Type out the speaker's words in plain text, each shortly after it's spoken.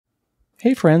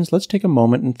Hey friends, let's take a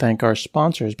moment and thank our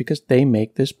sponsors because they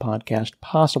make this podcast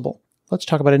possible. Let's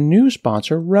talk about a new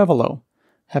sponsor, Revelo.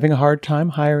 Having a hard time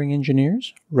hiring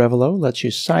engineers? Revelo lets you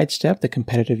sidestep the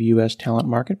competitive U.S. talent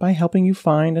market by helping you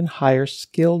find and hire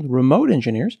skilled remote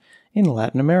engineers in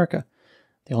Latin America.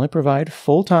 They only provide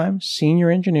full-time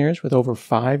senior engineers with over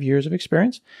 5 years of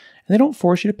experience, and they don't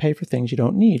force you to pay for things you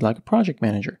don't need, like a project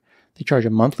manager. They charge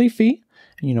a monthly fee,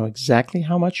 and you know exactly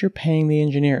how much you're paying the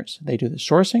engineers. They do the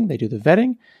sourcing, they do the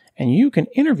vetting, and you can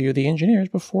interview the engineers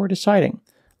before deciding.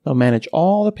 They'll manage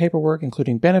all the paperwork,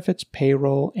 including benefits,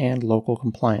 payroll, and local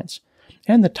compliance.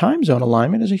 And the time zone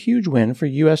alignment is a huge win for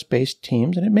U.S.-based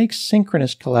teams, and it makes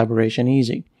synchronous collaboration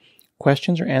easy.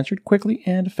 Questions are answered quickly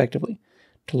and effectively.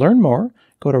 To learn more,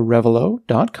 go to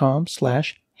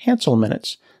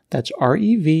revelo.com/HanselMinutes. That's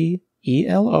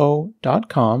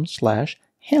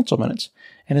revelo.com/HanselMinutes.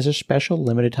 And as a special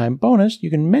limited time bonus, you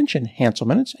can mention Hansel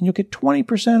Minutes and you'll get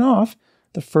 20% off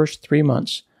the first 3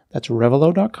 months. That's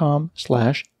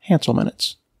revelo.com/Hansel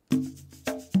Minutes.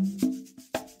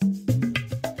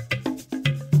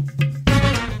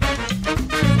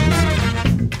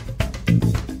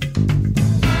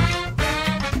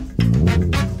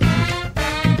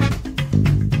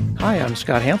 Hi, I'm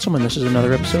Scott Hanselman. This is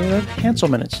another episode of Hansel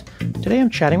Minutes. Today I'm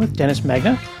chatting with Denis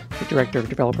Magda, the Director of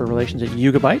Developer Relations at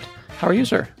Geo-Distributed. How are you,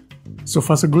 sir? So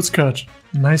far, so good, Scott.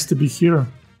 Nice to be here.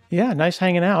 Yeah, nice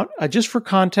hanging out. Just for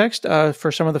context,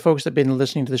 for some of the folks that have been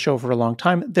listening to the show for a long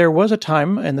time, there was a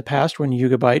time in the past when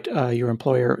Geo-Distributed, your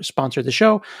employer, sponsored the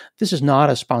show. This is not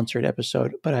a sponsored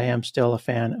episode, but I am still a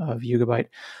fan of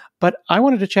Geo-Distributed. But I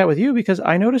wanted to chat with you because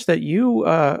I noticed that you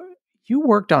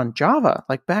worked on Java,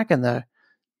 like back in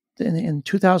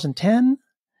 2010.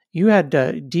 You had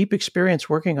deep experience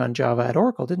working on Java at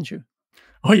Oracle, didn't you?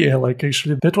 Oh yeah,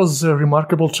 actually, that was a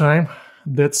remarkable time.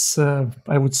 That's,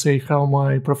 I would say, how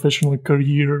my professional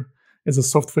career as a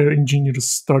software engineer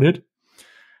started,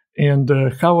 and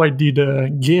how I did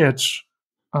get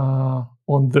on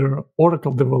the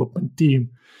Oracle development team.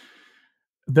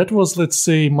 That was, let's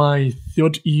say, my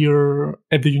third year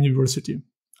at the university.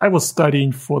 I was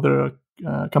studying for the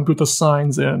computer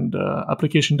science and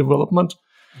application development.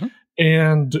 Mm-hmm.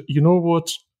 And you know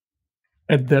what?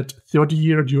 During that third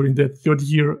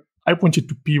year, I wanted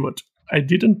to pivot. I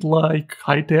didn't like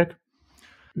high tech.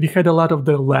 We had a lot of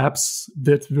the labs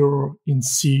that were in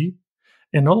C,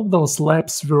 and all of those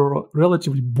labs were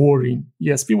relatively boring.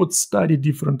 Yes, we would study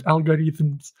different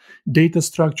algorithms, data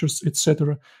structures,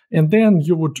 etc. And then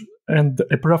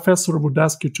a professor would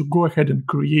ask you to go ahead and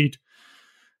create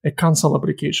a console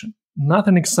application.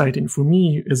 Nothing exciting for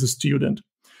me as a student.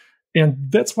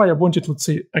 And that's why I wanted to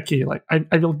say, okay,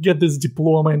 I will get this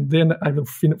diploma and then I will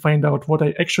find out what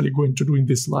I actually going to do in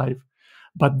this life.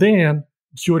 But then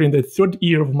during the third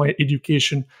year of my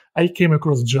education, I came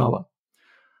across Java.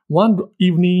 One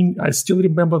evening, I still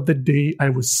remember the day, I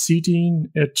was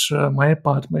sitting at my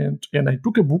apartment and I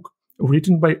took a book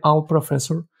written by our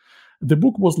professor. The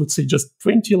book was, let's say, just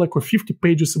 20 or 50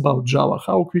 pages about Java,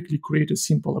 how quickly create a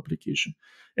simple application.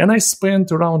 And I spent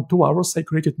around 2 hours. I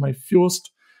created my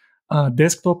first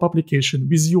desktop application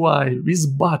with UI,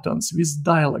 with buttons, with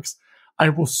dialogues. I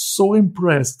was so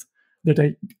impressed that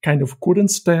I kind of couldn't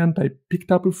stand. I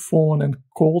picked up a phone and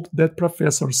called that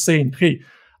professor saying, hey,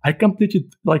 I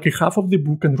completed like a half of the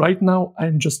book and right now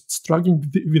I'm just struggling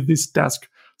with this task.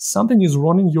 Something is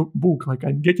wrong in your book,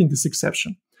 I'm getting this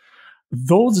exception.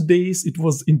 Those days, it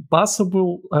was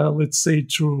impossible, let's say,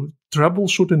 to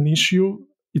troubleshoot an issue.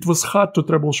 It was hard to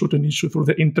troubleshoot an issue through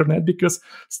the internet because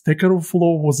Stack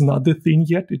Overflow was not the thing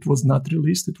yet. It was not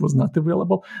released. It was not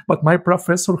available. But my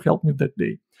professor helped me that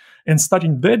day. And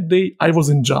starting that day, I was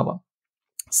in Java.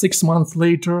 6 months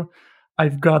later,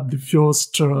 I've got the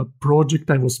first project.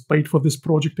 I was paid for this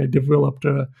project. I developed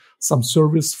some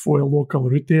service for a local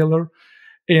retailer.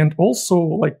 And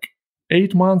also,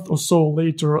 8 months or so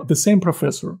later, the same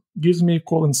professor gives me a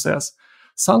call and says,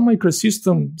 Sun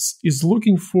Microsystems is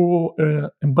looking for an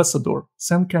ambassador,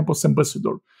 Sun Campus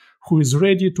ambassador, who is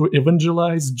ready to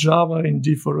evangelize Java and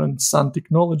different Sun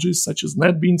technologies such as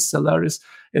NetBeans, Solaris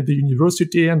at the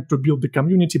university and to build the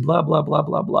community, blah, blah, blah,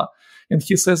 blah, blah. And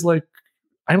he says,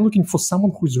 I'm looking for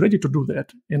someone who is ready to do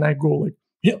that. And I go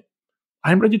yeah,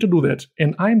 I'm ready to do that.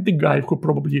 And I'm the guy who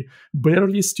probably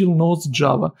barely still knows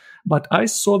Java, but I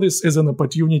saw this as an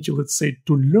opportunity, let's say,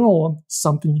 to learn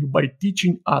something new by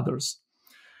teaching others.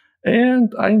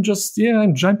 And I'm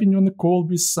jumping on the call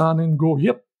with Sun and go,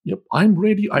 yep, I'm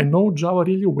ready. I know Java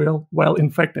really well. Well, in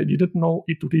fact, I didn't know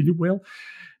it really well.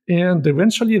 And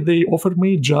eventually they offered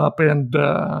me a job. And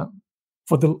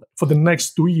for the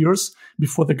next 2 years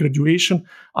before the graduation,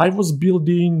 I was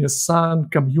building a Sun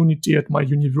community at my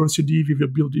university.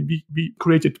 We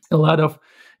created a lot of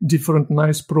different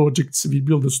nice projects. We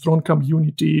built a strong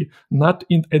community, not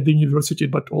at the university,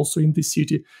 but also in the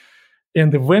city.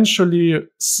 And eventually,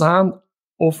 Sun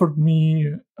offered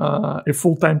me a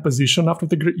full-time position after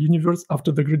the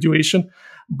graduation.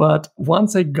 But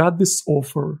once I got this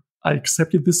offer, I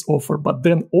accepted this offer. But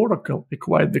then Oracle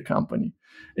acquired the company,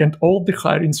 and all the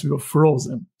hirings were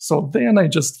frozen. So then I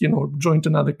just, joined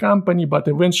another company. But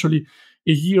eventually,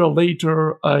 a year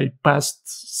later, I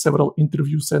passed several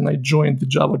interviews and I joined the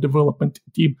Java development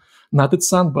team, not at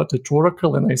Sun, but at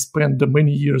Oracle, and I spent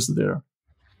many years there.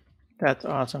 That's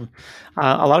awesome.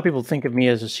 A lot of people think of me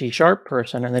as a C#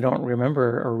 person, and they don't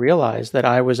remember or realize that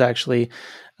I was actually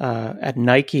at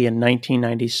Nike in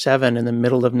 1997, in the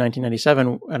middle of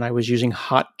 1997, and I was using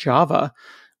Hot Java,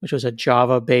 which was a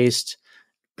Java-based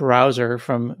browser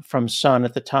from Sun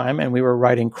at the time, and we were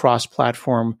writing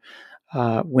cross-platform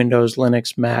Windows,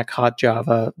 Linux, Mac, Hot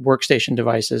Java workstation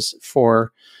devices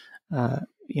for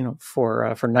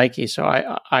Nike. So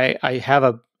I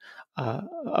have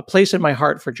a place in my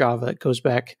heart for Java that goes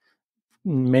back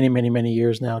many, many, many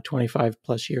years now, 25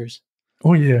 plus years.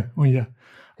 Oh yeah.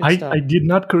 I did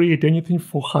not create anything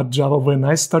for Hot Java. When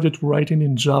I started writing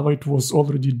in Java, it was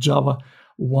already Java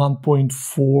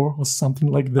 1.4 or something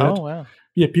like that. Oh, wow.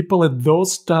 Yeah, people at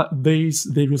those days,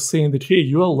 they were saying that, hey,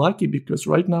 you are lucky because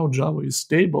right now Java is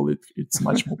stable. It's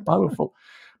much more powerful.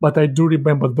 But I do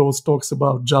remember those talks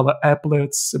about Java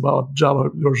applets, about Java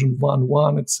version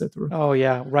 1.1, etc. Oh,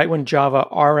 yeah. Right when Java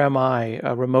RMI,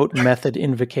 a remote method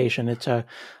invocation, it's a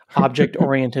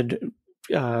object-oriented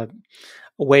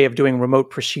way of doing remote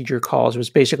procedure calls. It was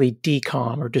basically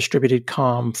DCOM or distributed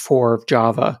COM for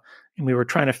Java. And we were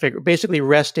trying to basically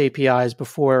REST APIs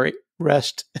before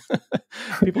REST.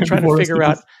 People trying to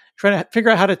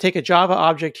figure out how to take a Java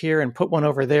object here and put one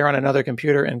over there on another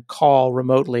computer and call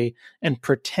remotely and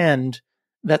pretend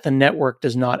that the network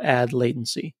does not add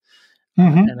latency.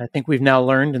 Mm-hmm. And I think we've now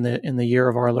learned in the year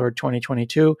of our Lord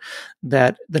 2022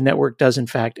 that the network does in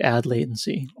fact add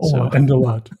latency. And a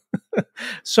lot.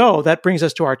 So that brings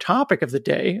us to our topic of the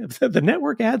day: the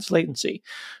network adds latency,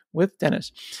 with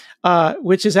Denis,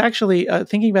 which is actually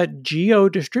thinking about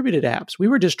geo-distributed apps. We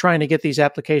were just trying to get these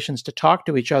applications to talk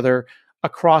to each other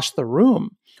across the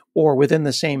room or within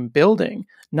the same building,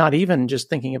 not even just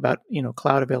thinking about,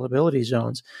 cloud availability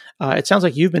zones. It sounds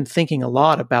like you've been thinking a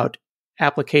lot about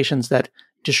applications that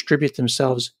distribute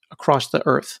themselves across the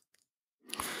earth.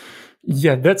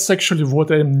 Yeah, that's actually what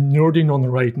I'm nerding on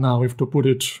right now, if to put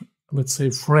it, let's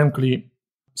say, frankly.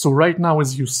 So right now,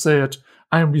 as you said,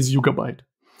 I'm with Yugabyte.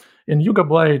 And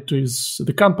Yugabyte is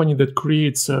the company that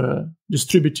creates a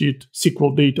distributed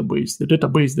SQL database, the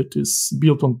database that is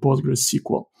built on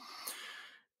PostgreSQL.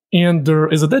 And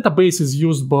as a database is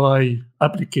used by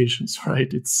applications,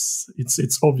 right? It's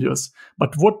obvious.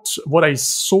 But what I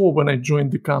saw when I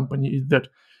joined the company is that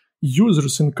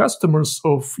users and customers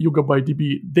of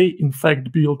YugabyteDB, they in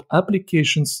fact build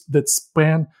applications that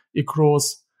span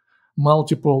across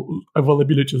multiple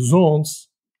availability zones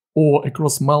or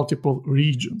across multiple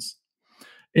regions.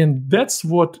 And that's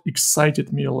what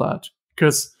excited me a lot.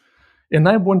 And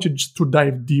I wanted to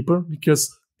dive deeper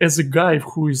because as a guy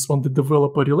who is on the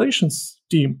developer relations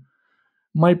team,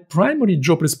 my primary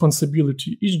job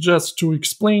responsibility is just to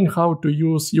explain how to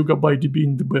use YugabyteDB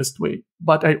in the best way.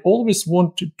 But I always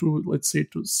wanted to, let's say,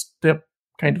 to step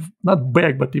kind of, not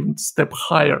back, but even step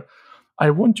higher. I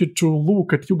wanted to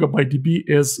look at YugabyteDB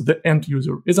as the end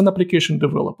user, as an application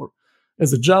developer,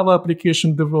 as a Java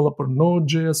application developer,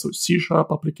 Node.js or C#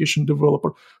 application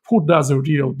developer who does a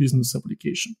real business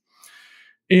application.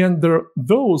 And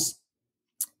those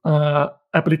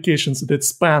applications that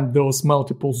span those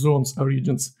multiple zones or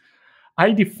regions,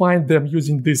 I define them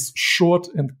using this short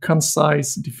and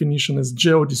concise definition as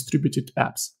geo-distributed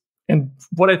apps. And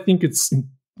what I think it's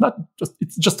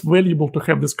just valuable to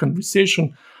have this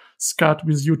conversation, Scott,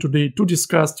 with you today to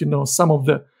discuss, some of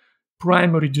the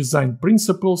primary design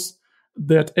principles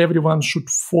that everyone should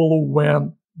follow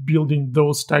when building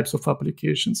those types of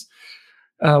applications.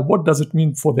 What does it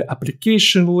mean for the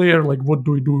application layer? Like, what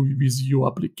do we do with your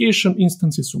application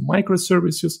instances or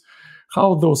microservices?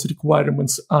 How those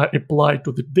requirements are applied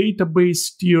to the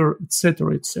database tier, et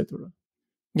cetera, et cetera.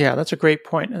 Yeah, that's a great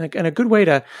point. And a good way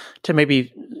to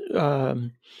maybe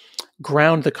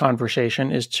ground the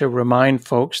conversation is to remind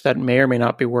folks that may or may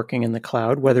not be working in the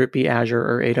cloud, whether it be Azure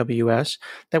or AWS,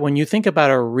 that when you think about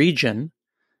a region,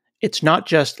 it's not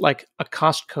just like a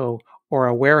Costco or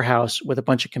a warehouse with a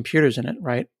bunch of computers in it,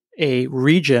 right? A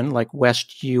region like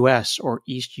West US or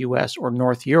East US or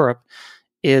North Europe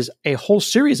is a whole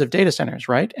series of data centers,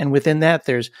 right? And within that,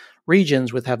 there's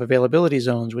regions which have availability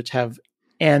zones, which have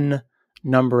N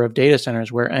number of data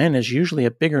centers, where N is usually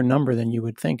a bigger number than you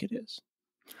would think it is.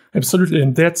 Absolutely.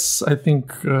 And that's, I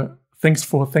think, thanks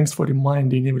for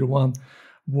reminding everyone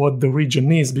what the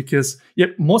region is, because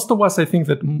most of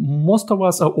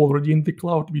us are already in the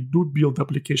cloud. We do build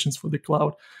applications for the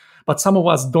cloud, but some of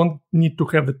us don't need to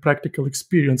have that practical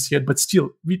experience yet. But still,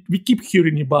 we keep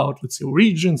hearing about, let's say,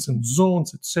 regions and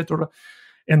zones, etc.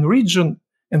 And region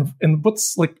and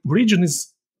what's like region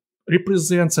is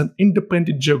represents an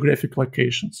independent geographic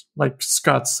locations, like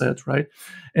Scott said, right?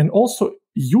 And also,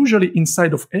 usually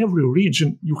inside of every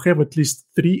region, you have at least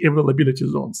 3 availability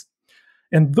zones.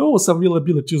 And those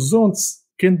availability zones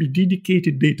can be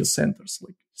dedicated data centers,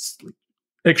 like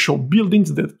actual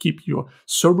buildings that keep your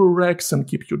server racks and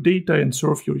keep your data and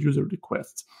serve your user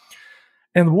requests.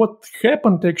 And what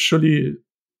happened actually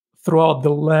throughout the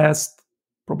last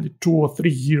probably 2 or 3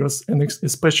 years, and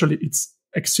especially it's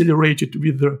accelerated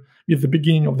with the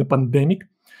beginning of the pandemic,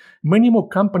 many more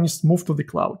companies moved to the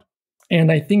cloud.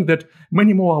 And I think that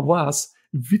many more of us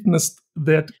witnessed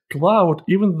that cloud,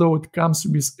 even though it comes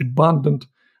with abundant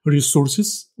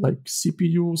resources like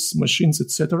CPUs, machines,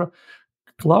 etc.,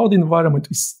 cloud environment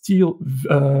is still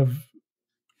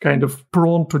kind of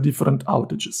prone to different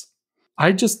outages.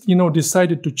 I just,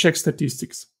 decided to check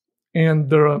statistics,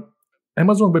 and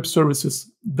Amazon Web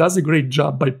Services does a great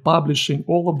job by publishing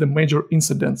all of the major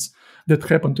incidents that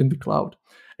happened in the cloud.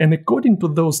 And according to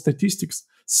those statistics,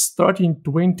 starting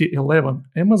 2011,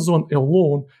 Amazon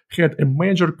alone had a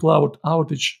major cloud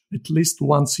outage at least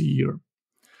once a year.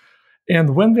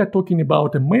 And when we are talking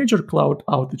about a major cloud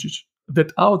outage,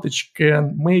 that outage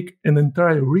can make an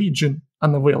entire region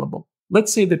unavailable.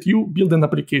 Let's say that you build an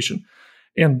application,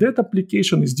 and that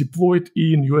application is deployed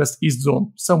in US East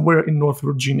Zone, somewhere in North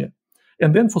Virginia.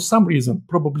 And then for some reason,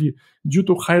 probably due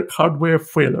to hardware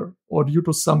failure or due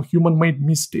to some human-made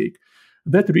mistake,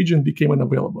 that region became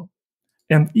unavailable.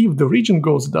 And if the region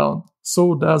goes down,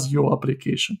 so does your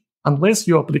application, unless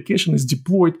your application is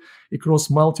deployed across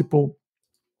multiple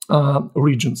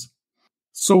regions.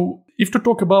 So if to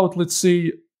talk about, let's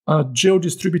say,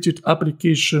 geo-distributed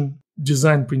application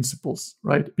design principles,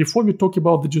 right? Before we talk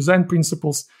about the design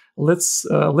principles,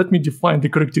 let me define the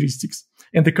characteristics.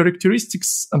 And the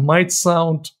characteristics might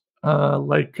sound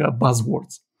like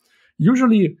buzzwords.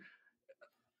 Usually,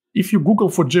 if you Google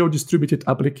for geo-distributed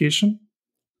application,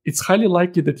 it's highly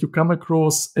likely that you come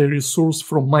across a resource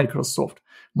from Microsoft.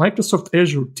 Microsoft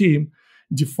Azure team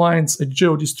defines a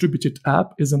geo-distributed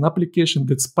app as an application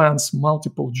that spans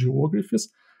multiple geographies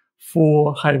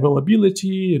for high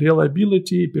availability,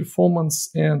 reliability, performance,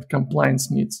 and compliance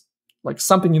needs, like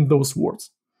something in those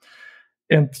words.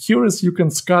 And here, as you can,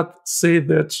 Scott, say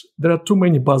that there are too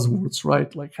many buzzwords,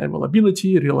 right? Like high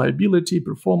availability, reliability,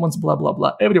 performance, blah, blah,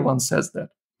 blah. Everyone says that.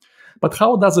 But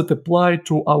how does it apply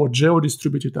to our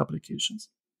geo-distributed applications?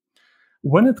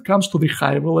 When it comes to the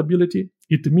high availability,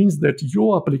 it means that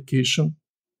your application,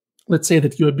 let's say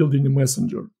that you are building a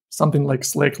messenger, something like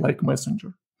Slack-like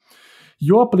messenger.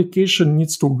 Your application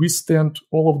needs to withstand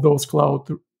all of those cloud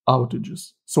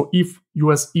outages. So if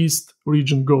US East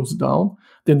region goes down,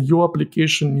 then your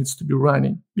application needs to be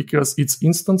running because its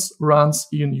instance runs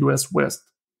in US West.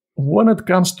 When it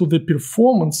comes to the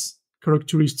performance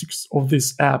characteristics of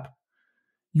this app,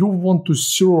 you want to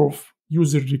serve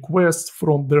user requests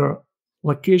from the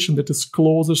location that is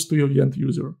closest to your end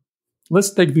user.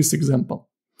 Let's take this example.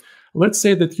 Let's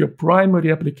say that your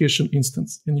primary application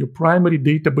instance and your primary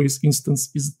database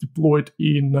instance is deployed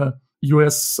in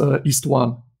US East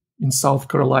 1 in South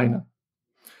Carolina.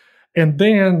 And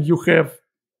then you have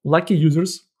lucky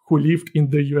users who lived in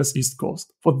the US East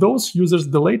Coast. For those users,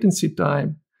 the latency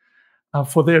time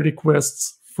for their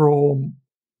requests from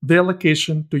their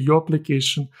location to your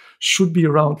application should be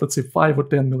around, let's say, 5 or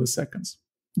 10 milliseconds,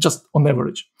 just on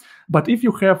average. But if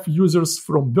you have users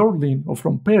from Berlin or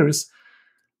from Paris,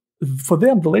 for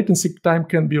them, the latency time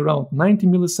can be around 90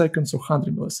 milliseconds or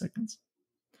 100 milliseconds.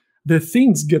 The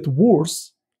things get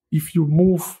worse if you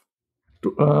move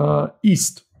to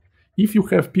east. If you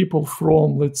have people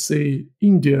from, let's say,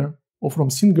 India or from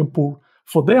Singapore,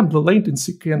 for them, the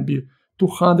latency can be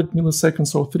 200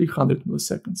 milliseconds or 300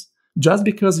 milliseconds, just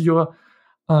because your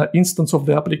instance of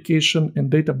the application and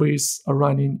database are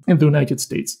running in the United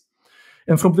States.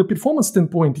 And from the performance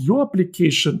standpoint, your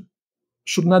application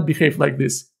should not behave like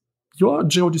this. Your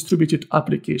geo-distributed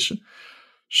application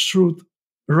should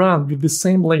run with the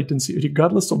same latency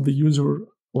regardless of the user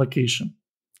location.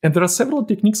 And there are several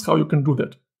techniques how you can do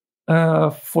that.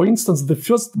 For instance, the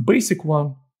first basic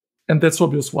one And that's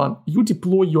obvious one. You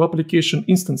deploy your application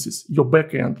instances, your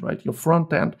backend, right, your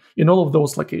front end, in all of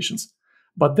those locations.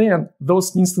 But then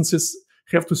those instances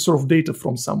have to serve data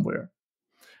from somewhere.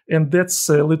 And that's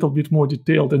a little bit more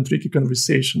detailed and tricky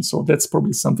conversation. So that's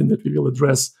probably something that we will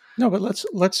address. No, but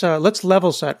let's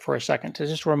level set for a second to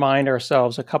just remind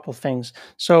ourselves a couple things.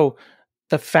 So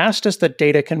the fastest that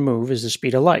data can move is the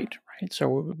speed of light, right?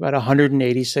 So about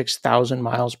 186,000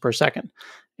 miles per second.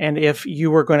 And if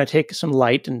you were going to take some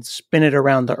light and spin it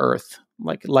around the Earth,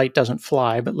 like light doesn't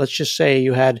fly, but let's just say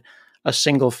you had a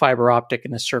single fiber optic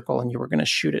in a circle and you were going to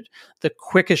shoot it, the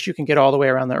quickest you can get all the way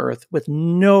around the Earth with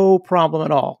no problem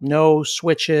at all, no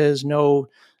switches,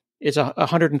 it's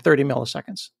 130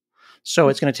 milliseconds. So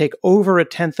it's going to take over a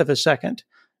tenth of a second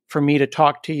for me to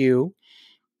talk to you.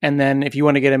 And then if you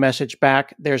want to get a message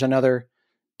back, there's another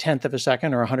tenth of a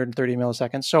second or 130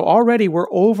 milliseconds. So already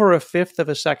we're over a fifth of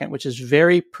a second, which is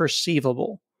very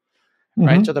perceivable,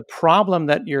 right? So the problem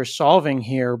that you're solving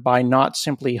here by not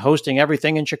simply hosting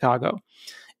everything in Chicago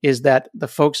is that the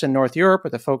folks in North Europe or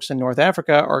the folks in North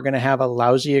Africa are going to have a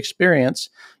lousy experience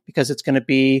because it's going to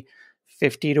be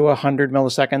 50 to 100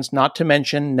 milliseconds, not to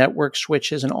mention network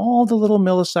switches and all the little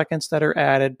milliseconds that are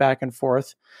added back and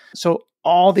forth. So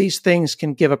all these things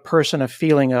can give a person a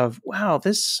feeling of, wow,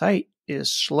 this site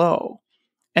is slow.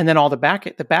 And then all the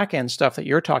back end stuff that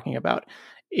you're talking about.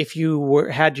 If you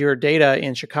had your data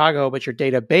in Chicago, but your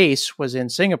database was in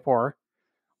Singapore,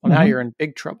 well, now you're in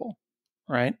big trouble,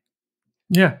 right?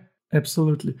 Yeah,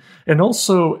 absolutely. And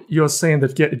also you're saying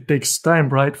that it takes time,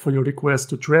 right, for your request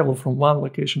to travel from one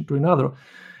location to another.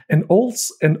 And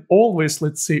always,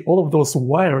 let's say, all of those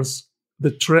wires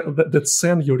that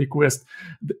send your request,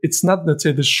 it's not, let's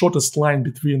say, the shortest line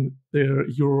between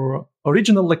your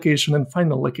original location and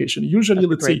final location. Usually,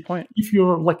 let's say, if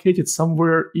you're located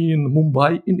somewhere in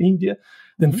Mumbai, in India,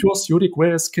 then first your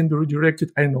request can be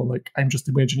redirected, I know, like I'm just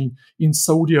imagining, in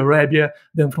Saudi Arabia.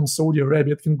 Then from Saudi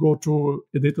Arabia, it can go to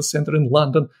a data center in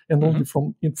London, and only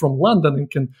from London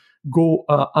it can go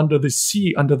under the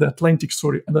sea, under the Atlantic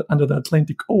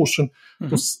Ocean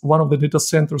to one of the data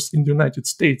centers in the United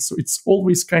States. So it's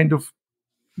always kind of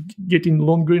getting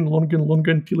longer and longer and longer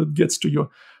until it gets to your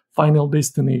final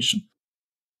destination.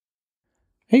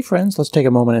 Hey friends, let's take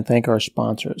a moment and thank our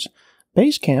sponsors.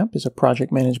 Basecamp is a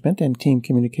project management and team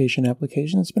communication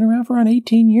application that's been around for around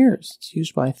 18 years. It's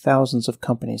used by thousands of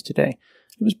companies today.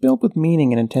 It was built with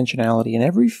meaning and intentionality, and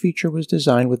every feature was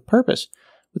designed with purpose,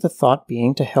 with the thought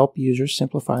being to help users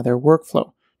simplify their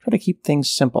workflow. Try to keep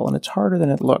things simple, and it's harder than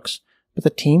it looks. But the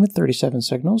team at 37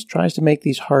 Signals tries to make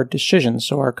these hard decisions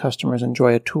so our customers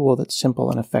enjoy a tool that's simple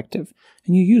and effective,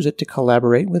 and you use it to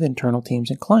collaborate with internal teams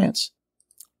and clients.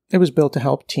 It was built to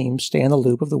help teams stay in the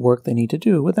loop of the work they need to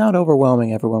do without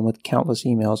overwhelming everyone with countless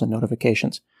emails and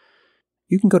notifications.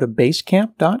 You can go to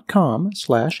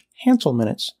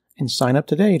basecamp.com/HanselMinutes and sign up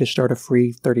today to start a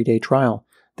free 30-day trial.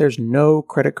 There's no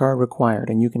credit card required,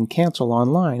 and you can cancel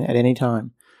online at any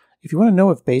time. If you want to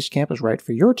know if Basecamp is right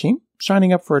for your team,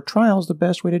 signing up for a trial is the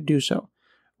best way to do so.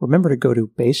 Remember to go to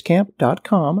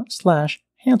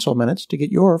basecamp.com/HanselMinutes to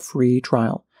get your free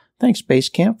trial. Thanks,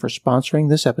 Basecamp, for sponsoring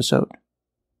this episode.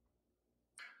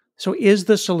 So is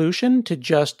the solution to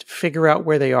just figure out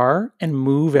where they are and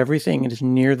move everything as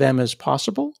near them as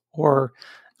possible? Or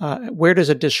where does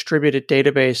a distributed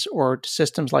database or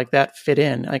systems like that fit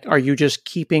in? Like, are you just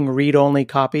keeping read-only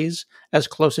copies as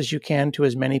close as you can to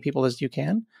as many people as you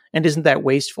can? And isn't that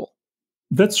wasteful?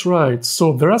 That's right.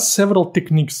 So there are several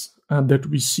techniques that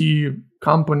we see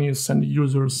companies and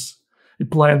users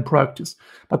apply in practice.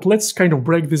 But let's kind of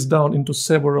break this down into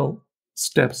several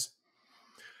steps.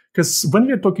 Because when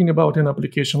we're talking about an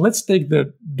application, let's take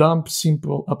the dumb,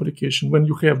 simple application. When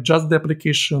you have just the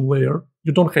application layer,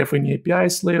 you don't have any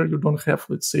APIs layer, you don't have,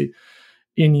 let's say,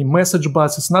 any message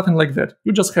buses, nothing like that.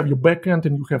 You just have your backend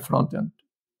and you have front end.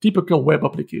 Typical web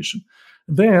application.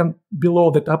 Then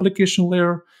below that application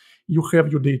layer, you have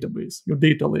your database, your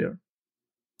data layer.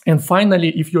 And finally,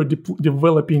 if you're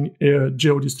developing a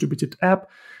geo-distributed app,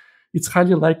 it's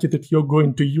highly likely that you're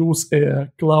going to use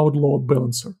a cloud load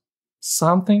balancer.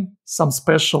 Some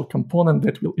special component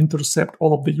that will intercept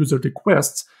all of the user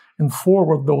requests and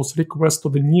forward those requests to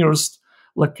the nearest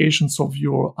locations of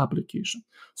your application.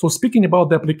 So speaking about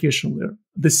the application layer,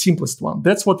 the simplest one,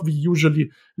 that's what we usually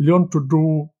learn to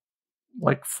do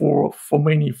like for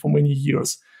many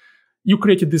years. You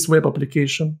created this web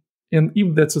application, and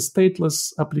if that's a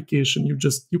stateless application, you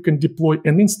can deploy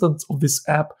an instance of this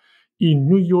app in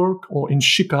New York or in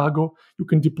Chicago. You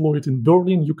can deploy it in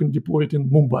Berlin. You can deploy it in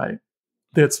Mumbai.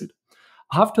 That's it.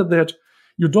 After that,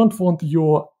 you don't want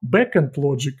your backend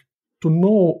logic to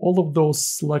know all of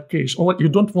those locations. Or you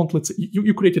don't want, let's say,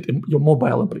 you created your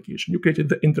mobile application. You created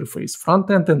the interface,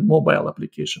 front-end and mobile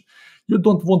application. You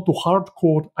don't want to hard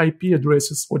code IP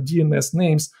addresses or DNS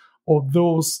names of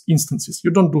those instances. You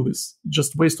don't do this.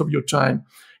 Just waste of your time.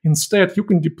 Instead, you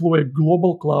can deploy a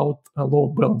global cloud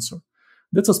load balancer.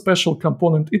 That's a special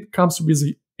component. It comes with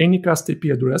the Anycast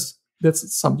IP address.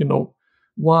 That's some,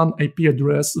 one IP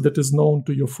address that is known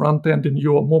to your front end in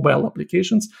your mobile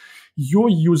applications. Your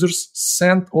users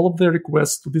send all of their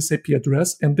requests to this IP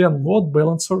address, and then load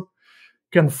balancer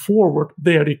can forward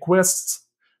their requests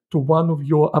to one of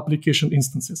your application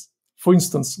instances. For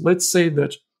instance, let's say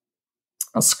that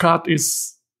Scott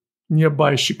is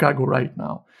nearby Chicago right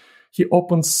now. He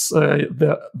opens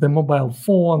the mobile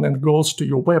phone and goes to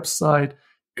your website,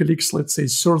 clicks, let's say,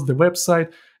 search the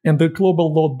website, and the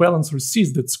global load balancer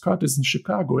sees that Scott is in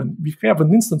Chicago, and we have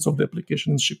an instance of the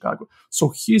application in Chicago.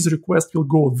 So his request will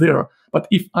go there. But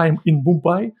if I'm in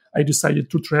Mumbai, I decided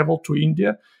to travel to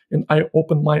India, and I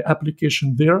open my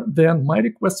application there, then my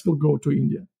request will go to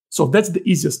India. So that's the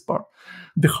easiest part.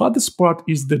 The hardest part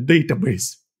is the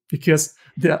database, because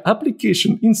the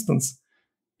application instance,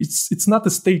 it's not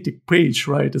a static page,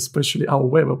 right? Especially our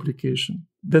web application.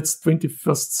 That's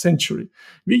 21st century.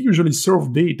 We usually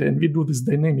serve data, and we do this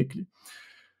dynamically.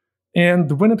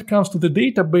 And when it comes to the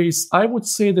database, I would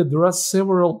say that there are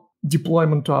several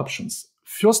deployment options.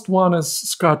 First one is,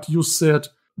 Scott, you said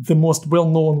the most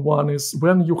well-known one is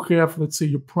when you have, let's say,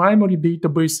 your primary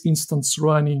database instance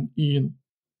running in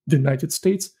the United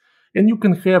States, and you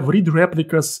can have read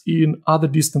replicas in other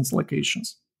distance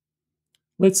locations.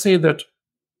 Let's say that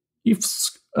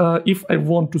if I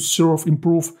want to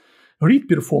improve read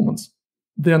performance,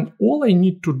 then all I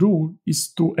need to do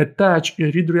is to attach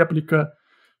a read replica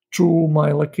to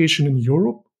my location in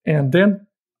Europe and then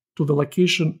to the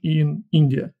location in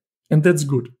India. And that's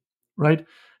good, right?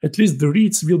 At least the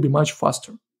reads will be much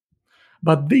faster.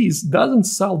 But this doesn't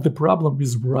solve the problem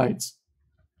with writes.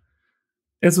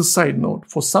 As a side note,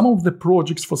 for some of the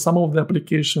projects, for some of the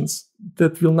applications,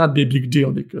 that will not be a big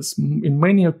deal because in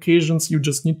many occasions you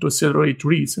just need to accelerate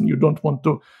reads and you don't want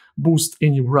to boost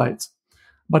any writes.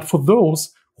 But for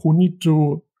those who need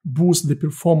to boost the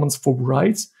performance for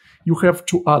writes, you have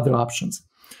two other options.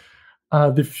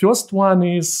 The first one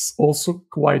is also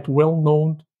quite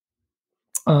well-known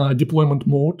deployment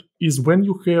mode is when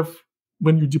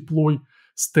you deploy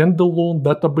standalone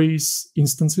database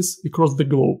instances across the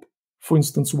globe. For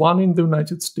instance, one in the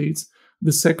United States,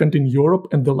 the second in Europe,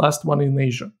 and the last one in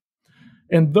Asia.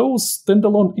 And those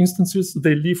standalone instances,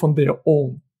 they live on their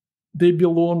own. They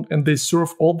belong and they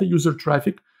serve all the user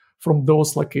traffic from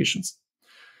those locations.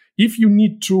 If you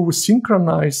need to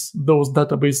synchronize those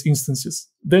database instances,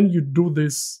 then you do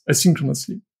this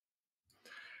asynchronously.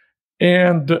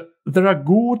 And there are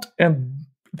good and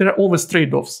there are always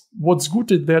trade-offs. What's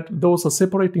good is that those are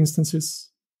separate instances.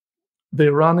 They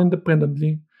run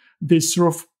independently. They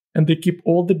serve and they keep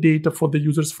all the data for the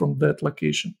users from that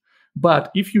location.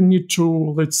 But if you need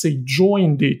to, let's say,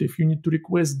 join data, if you need to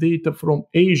request data from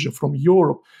Asia, from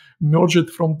Europe, merge it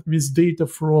with data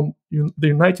from the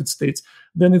United States,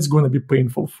 then it's going to be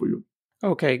painful for you.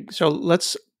 Okay, so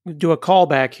let's do a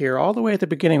callback here. All the way at the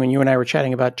beginning when you and I were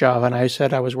chatting about Java, and I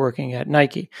said I was working at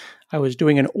Nike. I was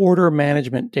doing an order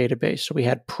management database. So we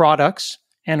had products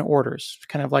and orders,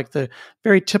 kind of like the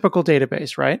very typical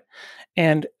database, right?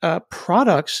 And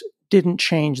products didn't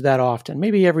change that often.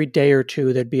 Maybe every day or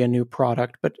two there'd be a new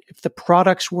product. But if the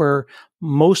products were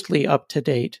mostly up to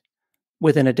date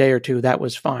within a day or two, that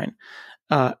was fine.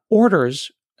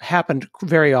 Orders happened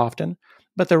very often,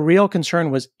 but the real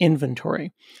concern was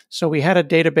inventory. So we had a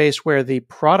database where the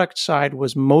product side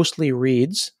was mostly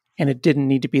reads, and it didn't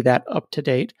need to be that up to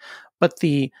date, but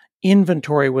the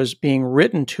inventory was being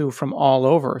written to from all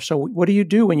over. So what do you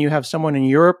do when you have someone in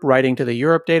Europe writing to the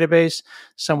Europe database,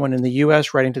 someone in the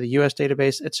US writing to the US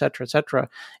database, et cetera,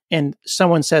 and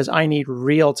someone says, I need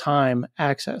real-time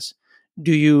access?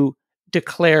 Do you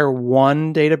declare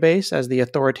one database as the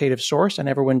authoritative source and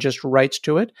everyone just writes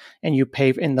to it and you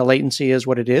pay and the latency is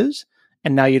what it is,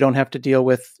 and now you don't have to deal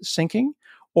with syncing?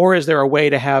 Or is there a way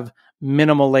to have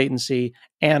minimal latency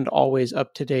and always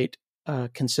up-to-date,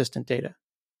 consistent data?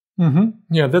 Mm-hmm.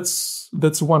 Yeah, that's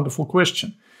a wonderful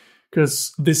question,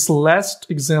 because this last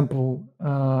example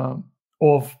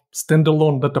of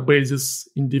standalone databases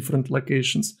in different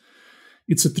locations,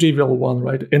 it's a trivial one,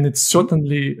 right? And it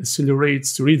certainly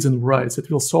accelerates reads and writes. It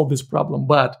will solve this problem.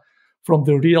 But from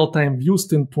the real-time view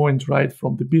standpoint, right,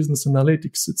 from the business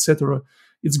analytics, etc.,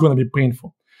 it's going to be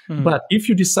painful. Mm-hmm. But if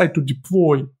you decide to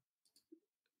deploy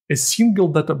a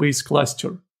single database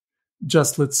cluster,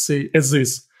 just let's say as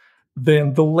is,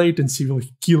 then the latency will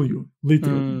kill you,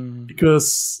 literally.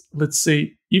 Because let's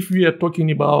say if we are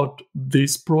talking about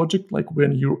this project, like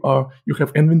when you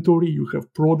have inventory, you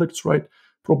have products, right?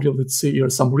 Probably, let's say you're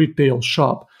some retail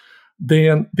shop,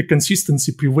 then the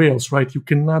consistency prevails, right? You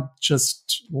cannot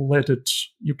just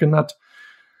you cannot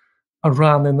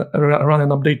run an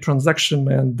update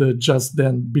transaction and just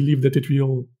then believe that it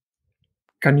will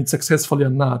commit successfully or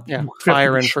not. Yeah,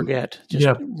 fire and forget.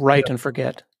 Just write and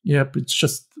forget. Yep, it's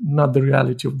just not the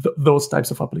reality of those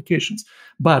types of applications.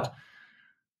 But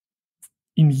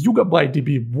in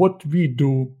YugabyteDB, what we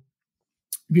do,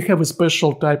 we have a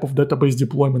special type of database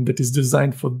deployment that is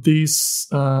designed for these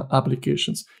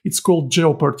applications. It's called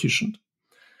geo-partitioned.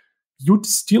 You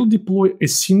still deploy a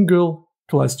single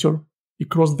cluster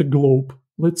across the globe.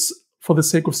 Let's, for the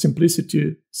sake of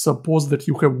simplicity, suppose that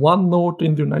you have one node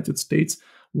in the United States,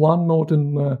 one node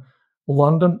in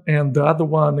London, and the other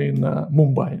one in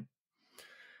Mumbai.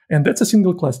 And that's a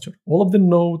single cluster. All of the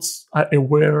nodes are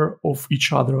aware of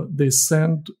each other. They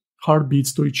send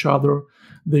heartbeats to each other.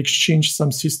 They exchange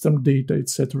some system data,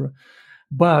 etc.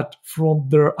 But from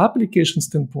their application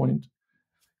standpoint,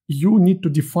 you need to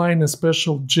define a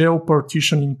special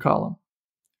geo-partitioning column,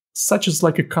 such as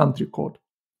like a country code.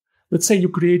 Let's say you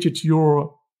created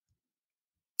your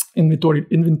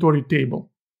inventory table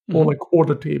or like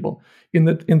order table. In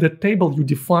that table, you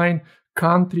define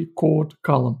country code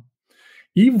column.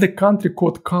 If the country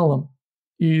code column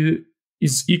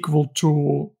is equal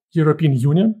to European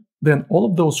Union, then all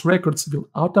of those records will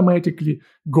automatically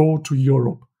go to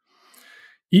Europe.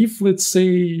 If, let's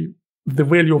say, the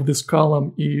value of this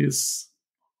column is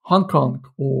Hong Kong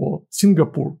or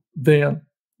Singapore, then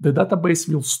the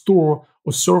database will store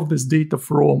or serve this data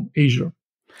from Asia.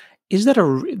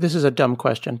 This is a dumb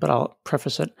question, but I'll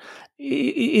preface it.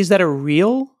 Is that a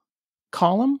real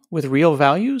column with real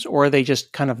values, or are they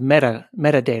just kind of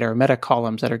metadata or meta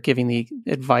columns that are giving the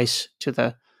advice to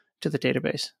the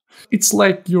database? It's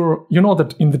like you know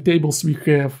that in the tables we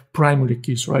have primary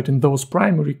keys, right? And those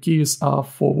primary keys are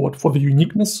for what? For the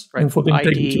uniqueness, right, and for the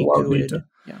integrity of our data.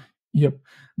 Yeah. Yep.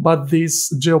 But this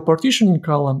geo-partitioning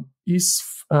column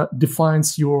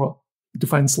defines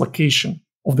location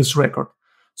of this record.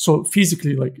 So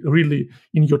physically, like really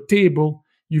in your table,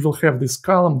 you will have this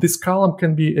column. This column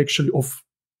can be actually of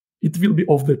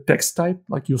the text type,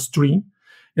 like your string,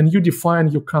 and you define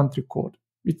your country code.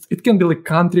 It can be like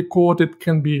country code, it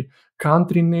can be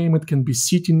country name, it can be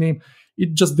city name.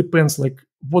 It just depends, like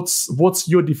what's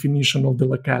your definition of the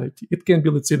locality. It can be,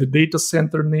 let's say, the data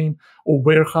center name or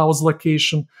warehouse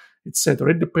location,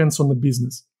 etc. It depends on the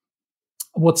business.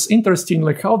 What's interesting,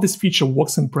 like how this feature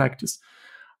works in practice.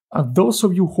 Those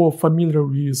of you who are familiar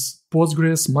with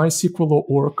Postgres, MySQL, or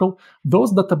Oracle,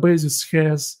 those databases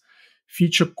has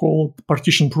feature called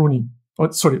partition pruning.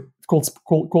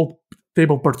 Called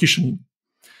table partitioning.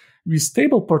 With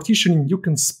table partitioning, you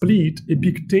can split a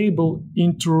big table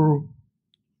into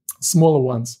smaller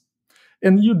ones.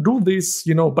 And you do this,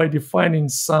 by defining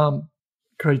some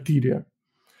criteria.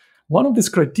 One of these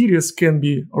criteria can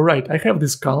be, all right, I have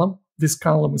this column. This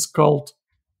column is called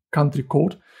country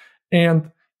code.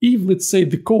 And if, let's say,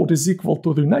 the code is equal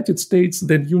to the United States,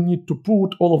 then you need to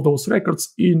put all of those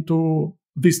records into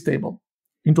this table,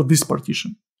 into this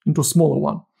partition, into a smaller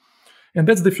one. And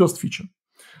that's the first feature.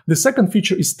 The second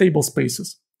feature is table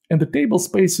spaces. And the table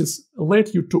spaces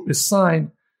let you to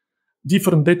assign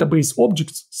different database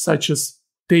objects, such as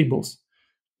tables,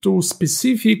 to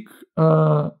specific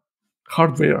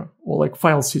hardware or like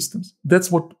file systems.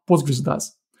 That's what Postgres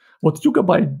does. What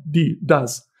Yugabyte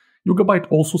does, Yugabyte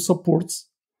also supports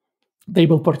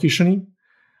table partitioning,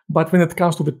 but when it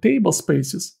comes to the table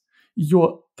spaces,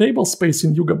 your table space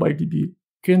in YugabyteDB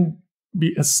can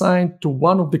be assigned to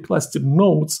one of the clustered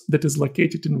nodes that is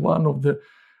located in one of the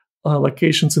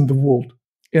locations in the world.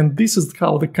 And this is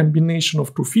how the combination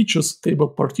of two features, table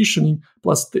partitioning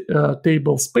plus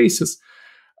table spaces,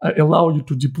 allow you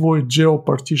to deploy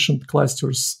geo-partitioned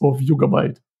clusters of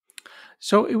Yugabyte.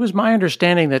 So it was my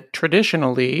understanding that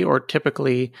traditionally or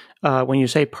typically, when you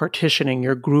say partitioning,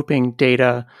 you're grouping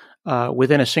data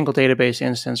within a single database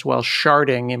instance, while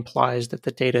sharding implies that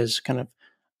the data is kind of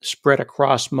spread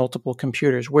across multiple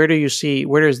computers. Where is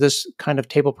this kind of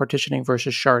table partitioning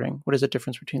versus sharding? What is the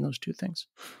difference between those two things?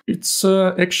 It's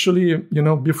actually,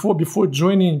 before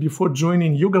joining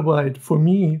Yugabyte, for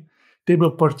me, table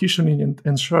partitioning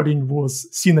and sharding was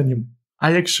synonym.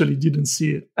 I actually didn't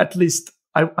see it. At least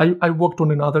I worked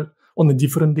on a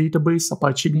different database,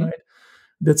 Apache Ignite.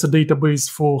 That's a database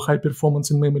for high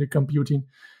performance in memory computing.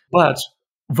 But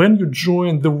when you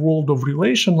join the world of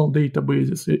relational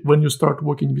databases, when you start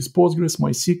working with Postgres,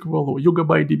 MySQL, or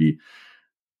YugabyteDB,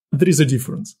 there is a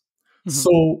difference.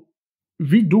 So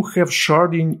we do have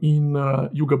sharding in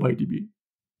YugaByteDB.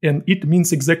 And it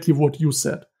means exactly what you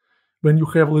said. When you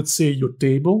have, let's say, your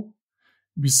table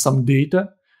with some data,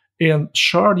 and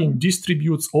sharding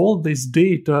distributes all this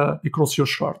data across your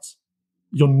shards,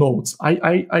 your nodes.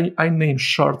 I name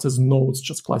shards as nodes,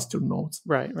 just cluster nodes.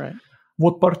 Right.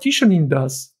 What partitioning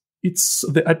does, it's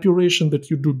the operation that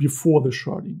you do before the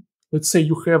sharding. Let's say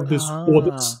you have this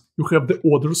orders, you have the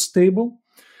orders table,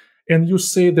 and you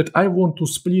say that I want to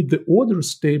split the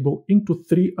orders table into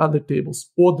 3 other tables: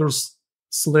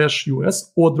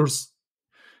 orders/US, orders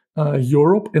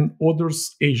Europe, and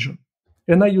orders Asia.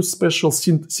 And I use special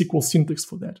SQL syntax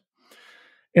for that.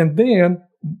 And then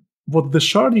what the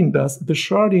sharding does, the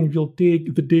sharding will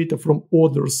take the data from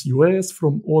orders US,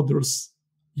 from orders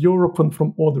Europe, and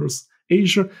from orders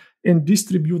Asia, and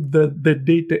distribute the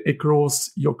data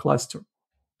across your cluster.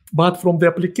 But from the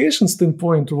application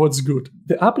standpoint, what's good?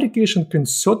 The application can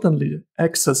certainly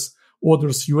access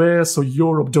orders US or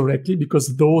Europe directly,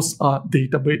 because those are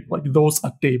database, like those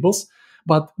are tables.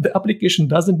 But the application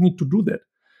doesn't need to do that.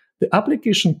 The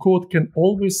application code can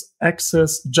always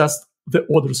access just the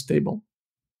orders table,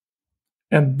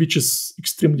 and which is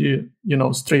extremely,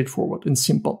 straightforward and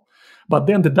simple. But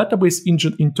then the database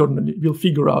engine internally will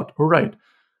figure out, all right,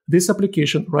 this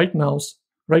application right now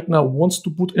wants to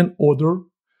put an order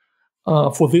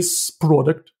for this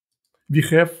product. We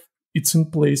have it's in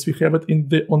place. We have it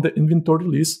on the inventory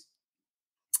list,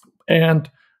 and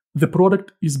the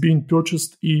product is being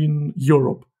purchased in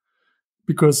Europe,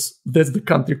 because that's the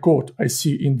country code I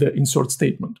see in the insert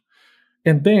statement.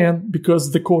 And then,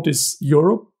 because the code is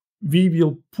Europe, we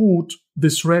will put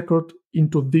this record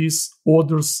into this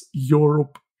orders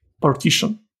Europe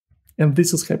partition. And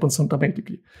this happens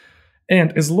automatically.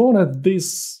 And as long as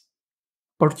this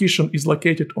partition is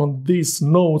located on these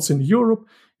nodes in Europe,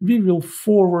 we will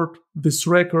forward this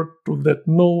record to that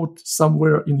node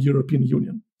somewhere in European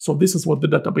Union. So this is what the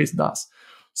database does.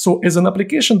 So as an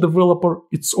application developer,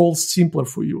 it's all simpler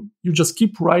for you. You just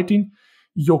keep writing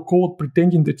your code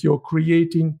pretending that you're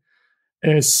creating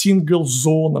a single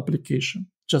zone application,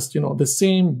 just, the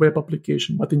same web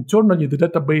application, but internally the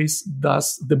database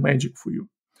does the magic for you.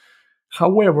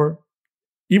 However,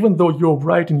 even though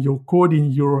you're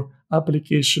coding your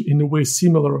application in a way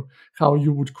similar how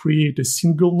you would create a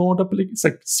single node application, it's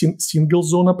like single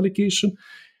zone application,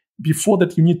 before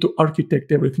that you need to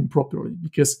architect everything properly.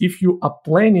 Because if you are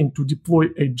planning to deploy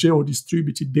a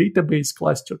geo-distributed database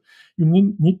cluster, you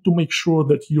need to make sure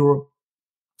that your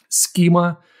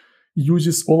schema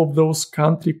uses all of those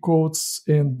country codes,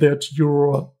 and that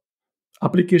your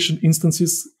application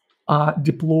instances are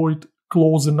deployed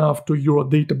close enough to your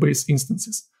database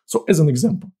instances. So as an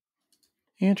example.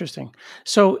 Interesting.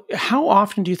 So how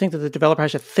often do you think that the developer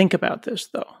has to think about this,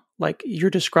 though? Like, you're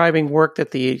describing work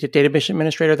that the database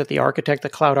administrator, that the architect, the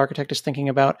cloud architect is thinking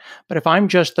about. But if I'm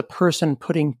just the person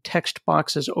putting text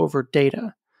boxes over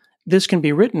data, this can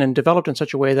be written and developed in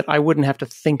such a way that I wouldn't have to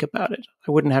think about it.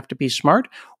 I wouldn't have to be smart.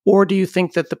 Or do you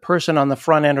think that the person on the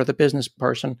front end, or the business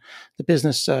person, the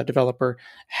business developer,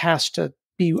 has to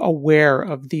be aware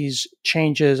of these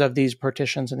changes, of these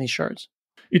partitions and these shards?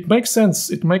 It makes sense.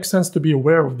 It makes sense to be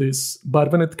aware of this.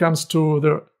 But when it comes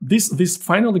to this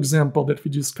final example that we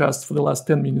discussed for the last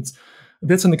 10 minutes,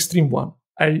 that's an extreme one.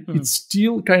 It's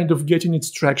still kind of getting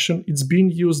its traction. It's being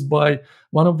used by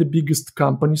one of the biggest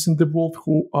companies in the world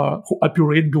who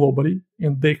operate globally,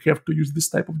 and they have to use this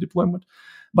type of deployment.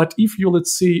 But if you're,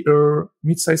 let's say, a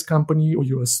mid-sized company, or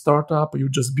you're a startup, or you're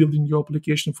just building your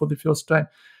application for the first time,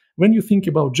 when you think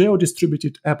about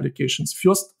geo-distributed applications,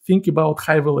 first think about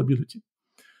high availability.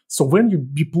 So when you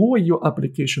deploy your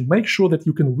application, make sure that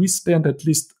you can withstand at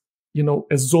least,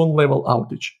 a zone level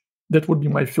outage. That would be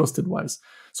my first advice.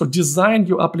 So design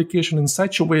your application in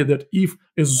such a way that if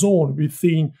a zone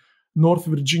within North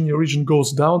Virginia region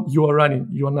goes down, you are running,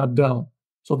 you are not down.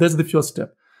 So that's the first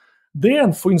step.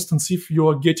 Then, for instance, if you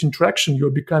are getting traction, you're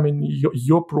becoming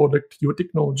your product, your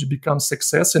technology becomes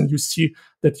success, and you see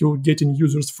that you're getting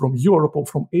users from Europe or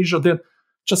from Asia, then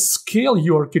just scale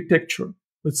your architecture,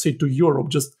 let's say, to Europe.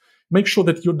 Just make sure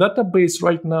that your database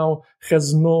right now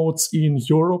has nodes in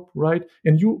Europe, right?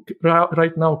 And you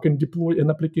right now can deploy an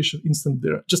application instant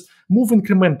there. Just move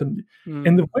incrementally.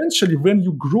 And eventually, when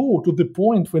you grow to the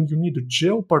point when you need a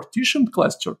geo-partitioned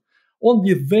cluster,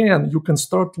 only then you can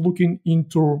start looking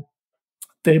into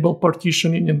table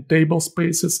partitioning and table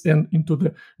spaces and into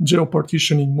the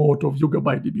geo-partitioning mode of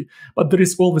YugaByteDB. But there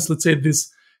is always, let's say,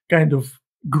 this kind of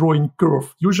growing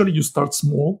curve. Usually you start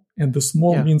small, and the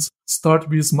small means start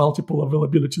with multiple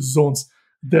availability zones.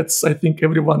 I think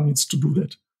everyone needs to do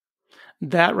that.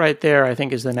 That right there, I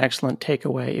think, is an excellent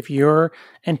takeaway. If you're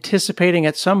anticipating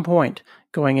at some point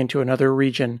going into another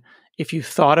region, if you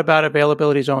thought about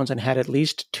availability zones and had at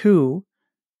least two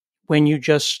when you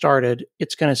just started,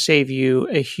 it's going to save you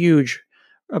a huge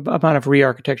amount of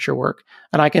re-architecture work.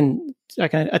 And I can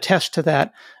attest to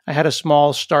that. I had a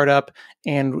small startup,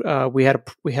 and we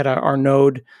had our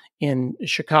node in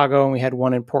Chicago, and we had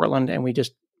one in Portland, and we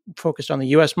just focused on the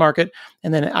U.S. market.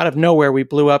 And then out of nowhere, we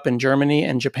blew up in Germany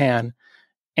and Japan.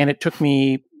 And it took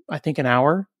me, I think, an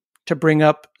hour to bring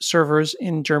up servers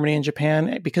in Germany and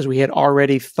Japan because we had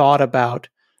already thought about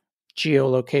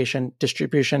geolocation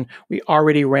distribution. We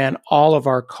already ran all of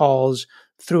our calls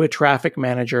through a traffic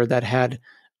manager that had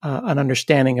an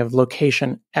understanding of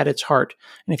location at its heart.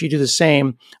 And if you do the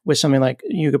same with something like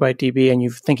Yugabyte DB and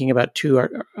you're thinking about two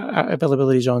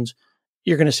availability zones,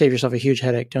 you're going to save yourself a huge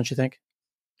headache, don't you think?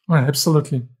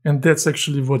 Absolutely. And that's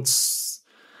actually what's,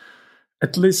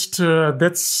 at least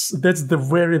that's the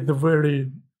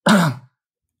very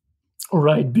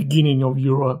right beginning of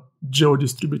your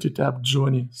geo-distributed app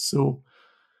journey. So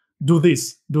do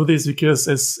this because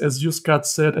as you, Scott,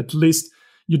 said, at least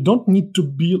you don't need to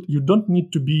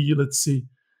be, let's say,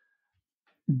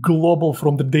 global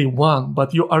from the day one,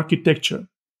 but your architecture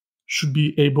should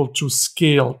be able to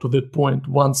scale to that point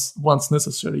once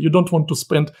necessary. You don't want to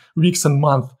spend weeks and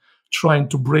months trying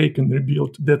to break and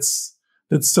rebuild. That's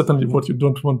certainly what you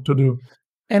don't want to do.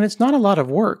 And it's not a lot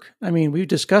of work. I mean, we've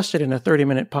discussed it in a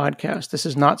 30-minute podcast. This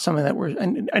is not something that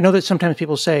and I know that sometimes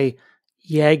people say,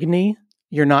 Yagni,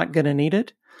 you're not going to need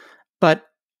it, but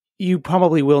you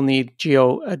probably will need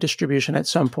geo distribution at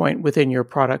some point within your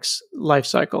product's life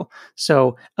cycle.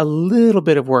 So a little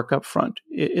bit of work up front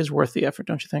is worth the effort,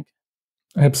 don't you think?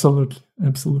 Absolutely.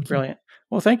 Brilliant.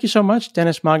 Well, thank you so much,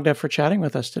 Denis, Magda, for chatting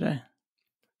with us today.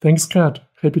 Thanks, Scott.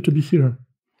 Happy to be here.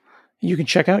 You can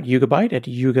check out Yugabyte at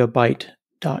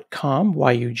yugabyte.com,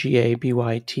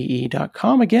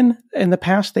 yugabyte.com. Again, in the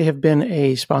past, they have been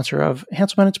a sponsor of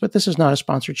Hansel Minutes, but this is not a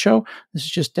sponsored show. This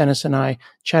is just Denis and I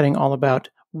chatting all about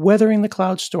weathering the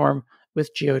cloud storm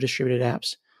with geo-distributed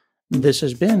apps. This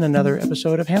has been another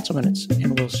episode of Hansel Minutes,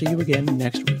 and we'll see you again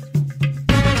next week.